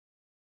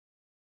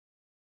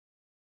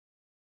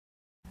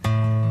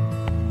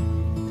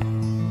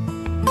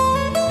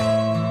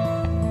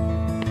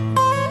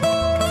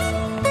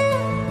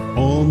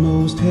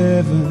almost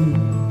heaven.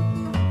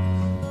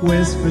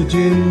 West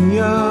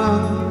Virginia,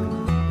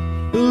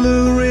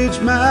 Blue Ridge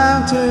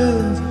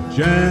Mountains,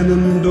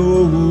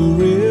 Shenandoah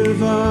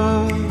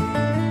River.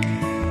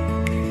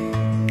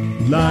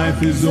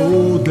 Life is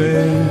old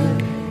there,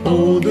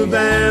 older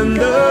than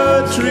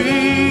the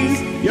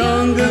trees,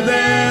 younger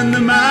than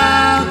the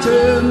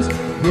mountains,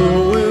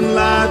 blowing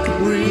like a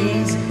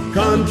breeze.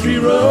 Country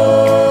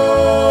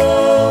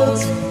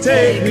roads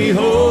take me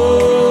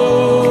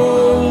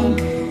home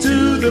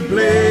to the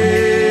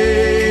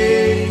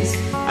place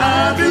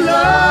I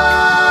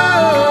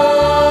belong.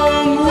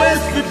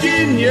 West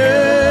Virginia,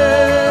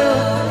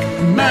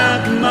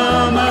 Mountain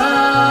Mama,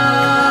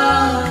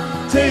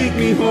 take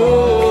me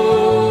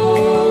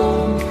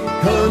home.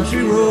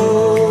 Country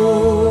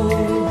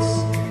roads,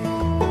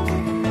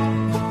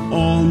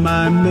 all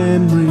my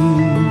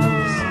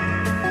memories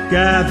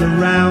gather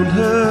round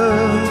her.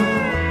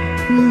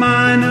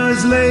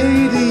 Miner's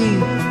lady,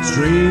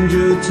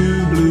 stranger to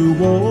blue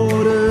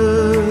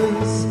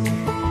waters,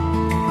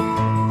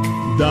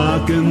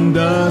 dark and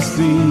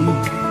dusty,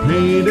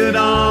 painted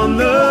on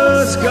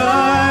the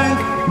sky,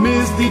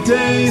 misty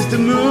taste of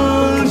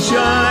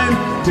moonshine,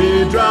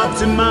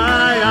 teardrops in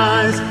my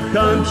eyes.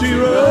 Country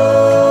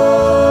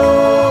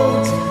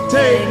roads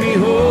take me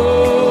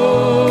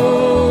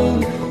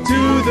home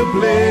to the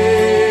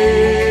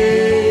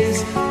place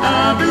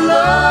I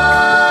belong.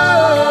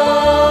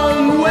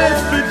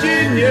 West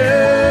Virginia,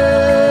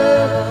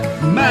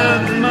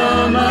 Mountain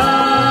Mama,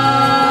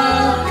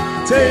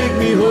 take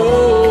me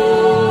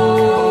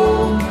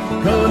home.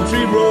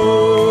 Country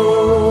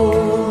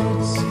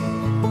roads,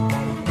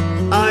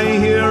 I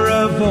hear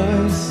a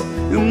voice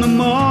in the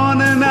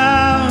morning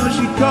now,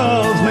 she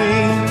calls me.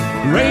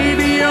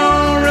 Radio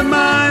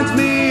reminds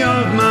me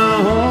of my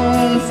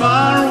home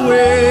far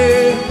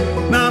away.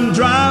 Now I'm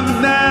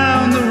driving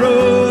down the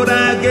road, I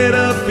get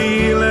a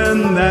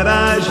feeling that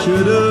I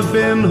should have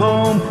been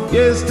home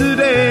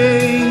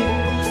yesterday.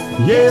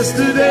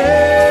 Yesterday,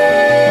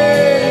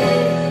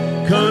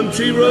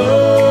 country roads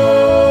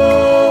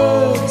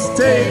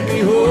take me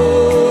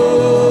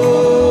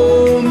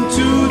home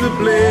to the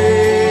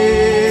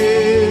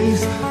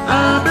place I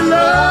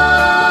belong.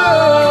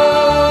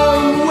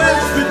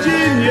 West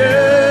Virginia,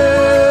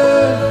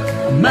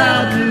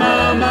 Mountain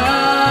Mama,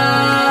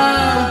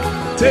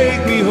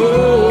 take me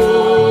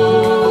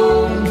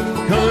home.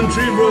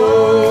 Country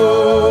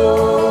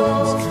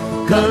roads,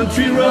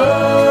 country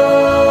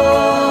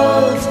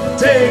roads,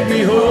 take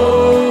me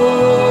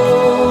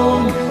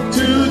home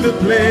to the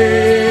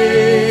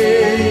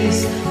place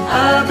I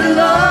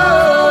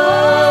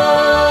belong.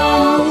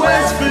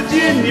 West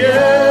Virginia,